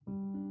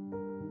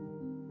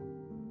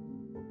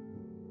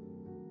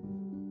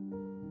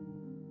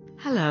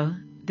Hello,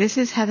 this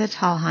is Heather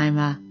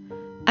Thalheimer,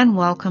 and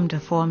welcome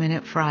to 4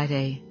 Minute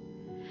Friday.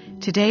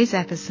 Today's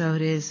episode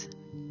is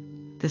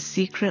The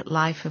Secret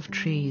Life of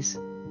Trees.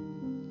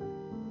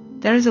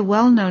 There is a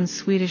well-known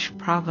Swedish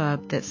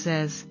proverb that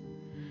says,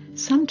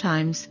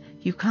 "Sometimes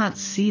you can't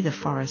see the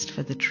forest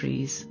for the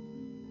trees."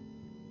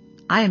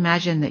 I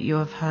imagine that you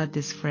have heard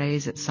this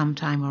phrase at some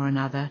time or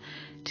another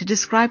to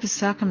describe a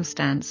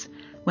circumstance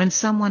when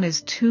someone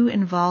is too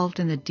involved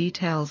in the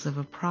details of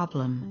a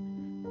problem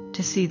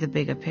to see the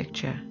bigger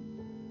picture.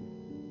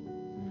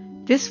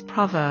 This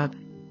proverb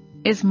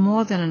is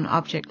more than an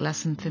object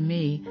lesson for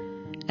me,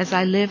 as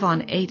I live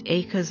on 8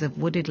 acres of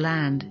wooded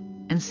land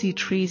and see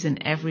trees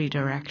in every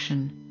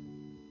direction.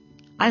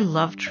 I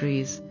love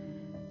trees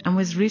and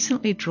was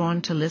recently drawn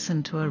to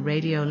listen to a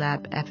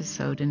Radiolab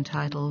episode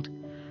entitled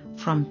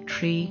From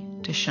Tree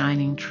to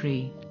Shining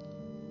Tree.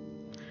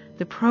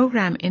 The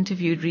program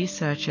interviewed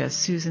researcher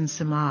Susan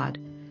Simard,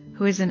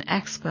 who is an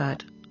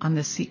expert on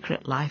the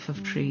secret life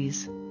of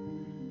trees.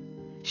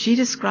 She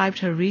described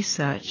her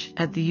research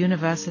at the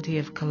University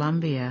of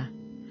Columbia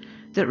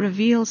that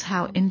reveals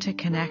how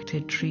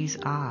interconnected trees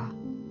are.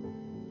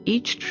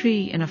 Each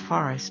tree in a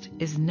forest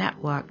is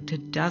networked to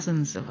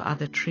dozens of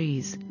other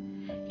trees,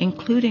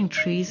 including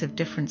trees of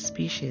different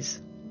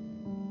species.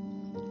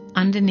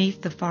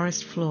 Underneath the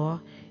forest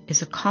floor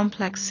is a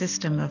complex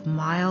system of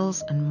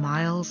miles and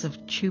miles of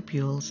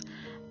tubules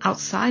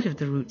outside of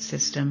the root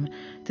system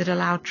that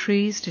allow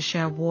trees to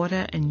share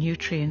water and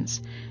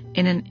nutrients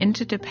in an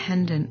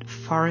interdependent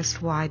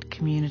forest-wide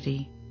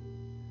community.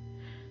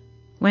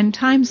 When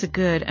times are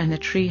good and the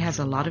tree has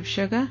a lot of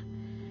sugar,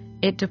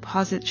 it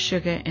deposits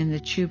sugar in the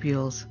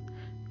tubules,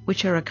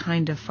 which are a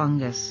kind of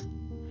fungus.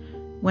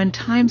 When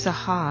times are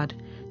hard,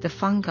 the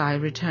fungi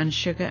return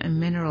sugar and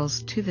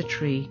minerals to the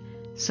tree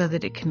so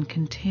that it can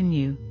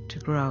continue to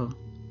grow.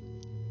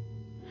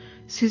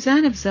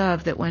 Suzanne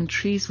observed that when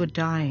trees were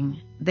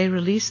dying, they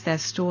released their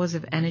stores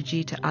of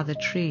energy to other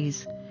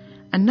trees,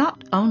 and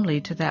not only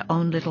to their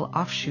own little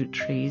offshoot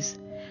trees,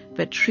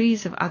 but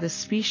trees of other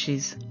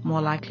species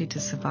more likely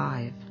to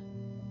survive.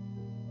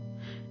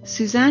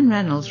 Suzanne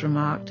Reynolds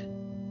remarked,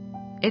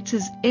 "It's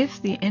as if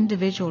the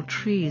individual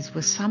trees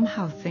were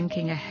somehow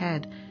thinking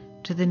ahead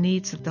to the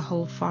needs of the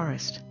whole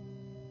forest."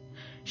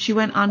 She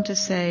went on to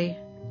say,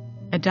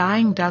 "A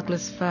dying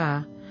Douglas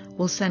fir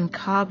will send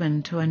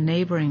carbon to a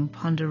neighboring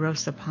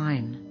ponderosa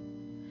pine."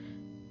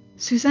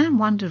 Suzanne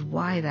wondered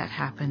why that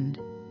happened.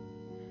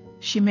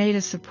 She made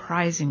a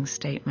surprising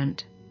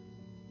statement.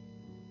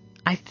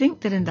 "I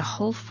think that in the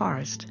whole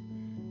forest,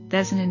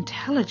 there's an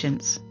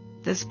intelligence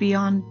that's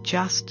beyond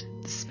just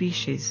the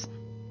species."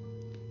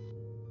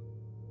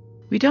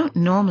 We don't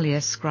normally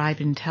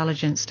ascribe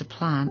intelligence to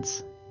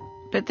plants,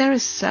 but there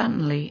is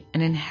certainly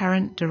an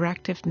inherent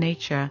directive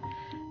nature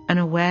and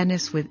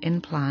awareness within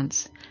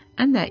plants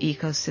and their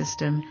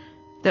ecosystem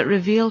that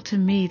reveal to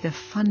me the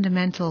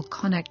fundamental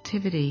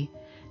connectivity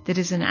that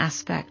is an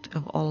aspect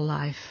of all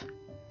life.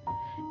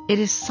 It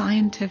is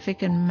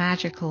scientific and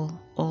magical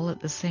all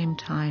at the same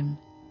time.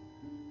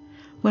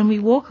 When we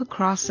walk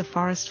across the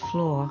forest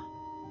floor,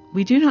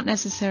 we do not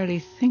necessarily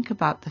think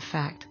about the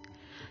fact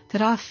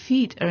that our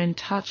feet are in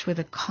touch with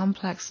a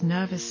complex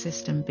nervous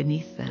system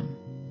beneath them,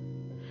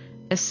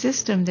 a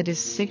system that is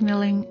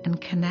signaling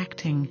and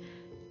connecting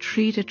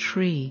tree to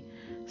tree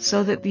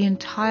so that the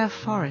entire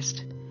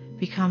forest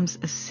becomes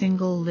a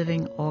single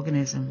living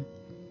organism.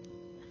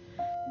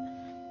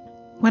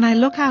 When I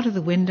look out of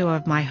the window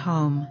of my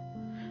home,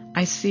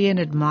 I see and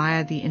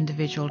admire the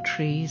individual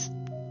trees,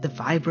 the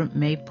vibrant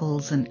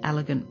maples and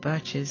elegant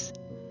birches.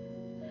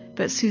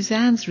 But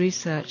Suzanne's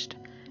research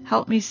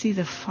helped me see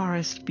the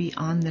forest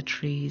beyond the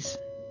trees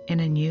in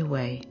a new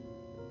way.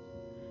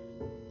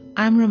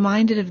 I am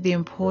reminded of the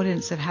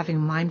importance of having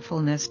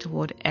mindfulness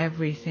toward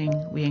everything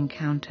we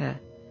encounter.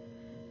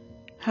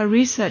 Her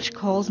research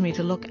calls me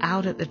to look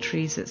out at the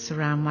trees that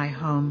surround my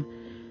home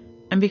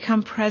and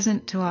become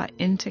present to our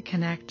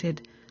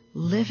interconnected,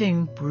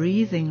 living,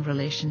 breathing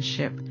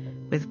relationship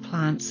with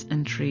plants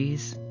and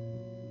trees.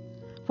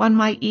 One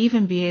might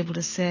even be able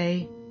to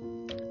say,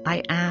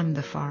 "I am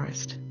the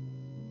forest."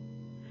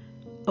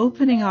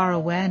 Opening our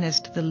awareness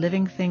to the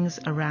living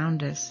things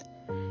around us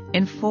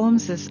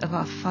informs us of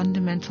our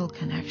fundamental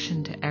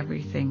connection to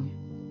everything.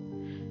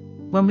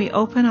 When we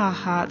open our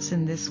hearts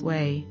in this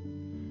way,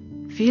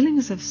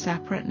 feelings of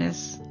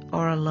separateness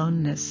or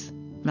aloneness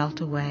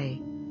melt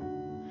away.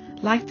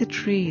 Like the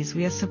trees,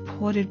 we are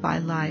supported by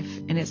life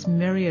in its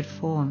myriad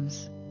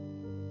forms.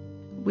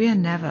 We are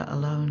never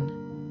alone.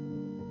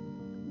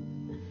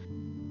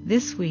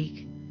 This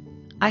week,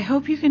 I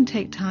hope you can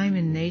take time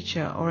in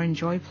nature or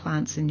enjoy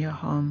plants in your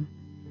home.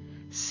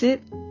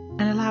 Sit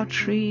and allow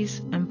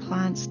trees and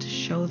plants to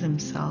show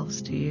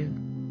themselves to you.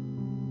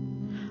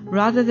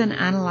 Rather than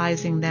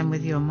analyzing them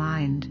with your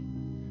mind,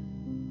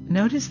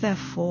 notice their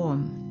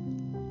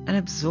form and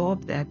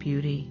absorb their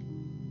beauty.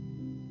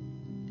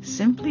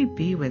 Simply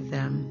be with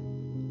them.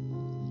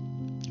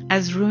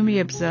 As Rumi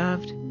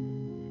observed,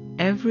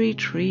 every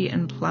tree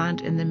and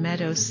plant in the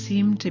meadow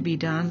seemed to be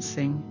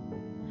dancing.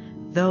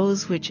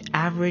 those which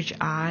average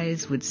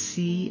eyes would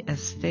see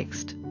as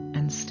fixed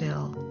and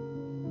still.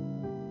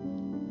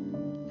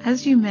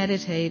 As you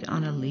meditate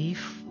on a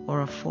leaf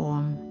or a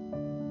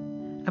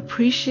form,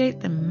 appreciate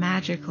the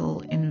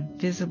magical,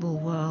 invisible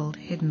world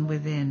hidden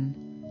within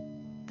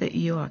that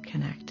you are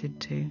connected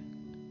to.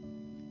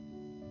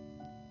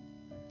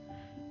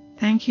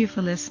 Thank you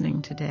for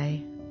listening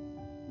today,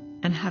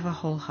 and have a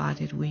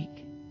wholehearted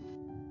week.